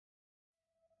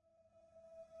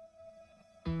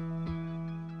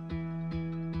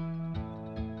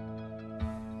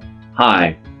Hi,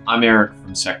 I'm Eric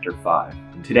from Sector 5,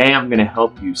 and today I'm going to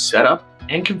help you set up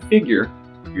and configure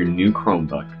your new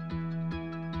Chromebook.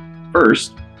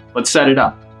 First, let's set it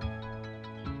up.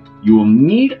 You will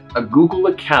need a Google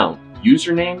account,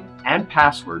 username and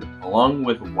password, along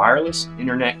with a wireless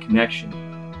internet connection.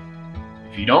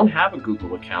 If you don't have a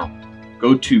Google account,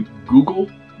 go to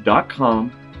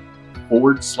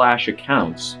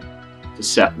google.com/accounts to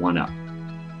set one up.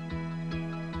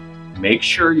 Make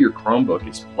sure your Chromebook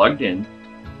is plugged in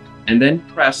and then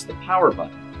press the power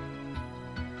button.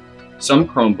 Some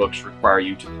Chromebooks require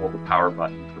you to hold the power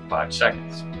button for 5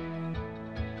 seconds.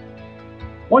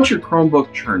 Once your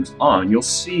Chromebook turns on, you'll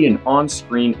see an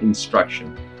on-screen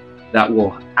instruction that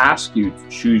will ask you to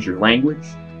choose your language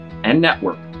and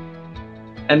network,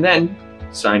 and then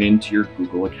sign into your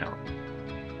Google account.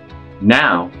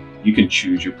 Now you can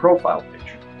choose your profile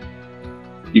picture.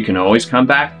 You can always come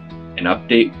back and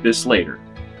update this later.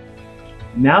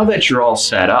 Now that you're all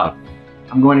set up,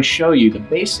 I'm going to show you the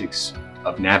basics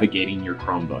of navigating your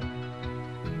Chromebook.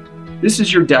 This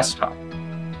is your desktop.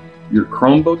 Your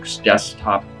Chromebook's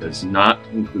desktop does not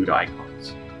include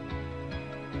icons.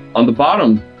 On the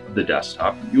bottom of the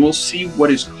desktop, you will see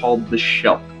what is called the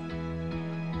shelf.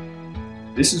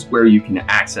 This is where you can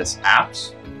access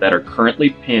apps that are currently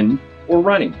pinned or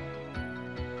running.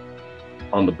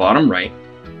 On the bottom right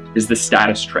is the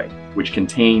status tray, which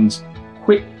contains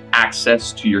quick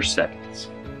access to your settings.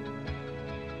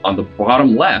 On the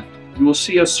bottom left, you will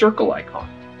see a circle icon.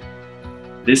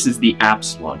 This is the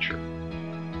apps launcher.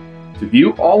 To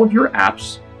view all of your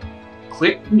apps,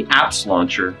 click the apps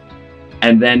launcher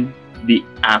and then the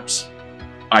apps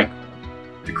icon.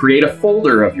 To create a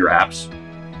folder of your apps,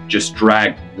 just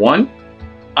drag one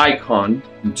icon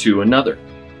into another,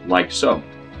 like so.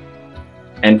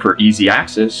 And for easy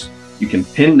access, you can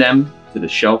pin them to the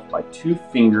shelf by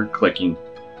 2-finger clicking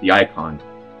the icon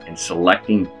and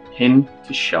selecting Pin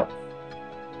to Shelf.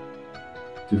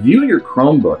 To view your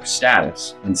Chromebook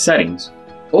status and settings,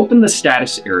 open the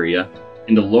status area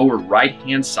in the lower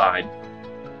right-hand side.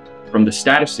 From the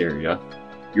status area,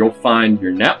 you'll find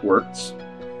your networks,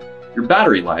 your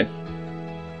battery life,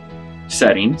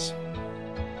 settings,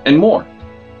 and more.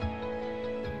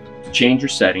 To change your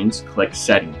settings, click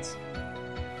Settings.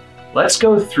 Let's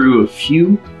go through a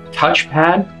few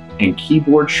touchpad and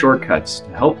keyboard shortcuts to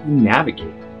help you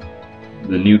navigate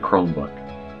the new Chromebook.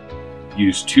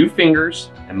 Use 2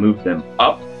 fingers and move them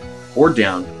up or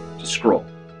down to scroll.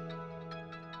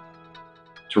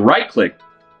 To right-click,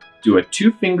 do a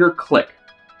 2-finger click.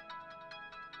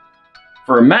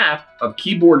 For a map of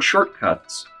keyboard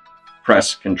shortcuts,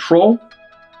 press Ctrl,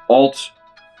 Alt,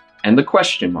 and the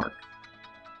question mark.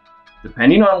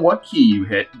 Depending on what key you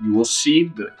hit, you will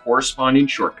see the corresponding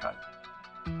shortcut.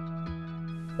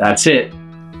 That's it.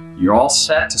 You're all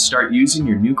set to start using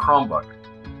your new Chromebook.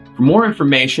 For more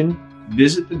information,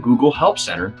 visit the Google Help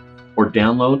Center or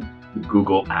download the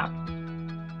Google app.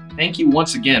 Thank you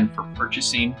once again for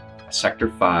purchasing a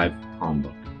Sector 5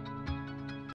 Chromebook.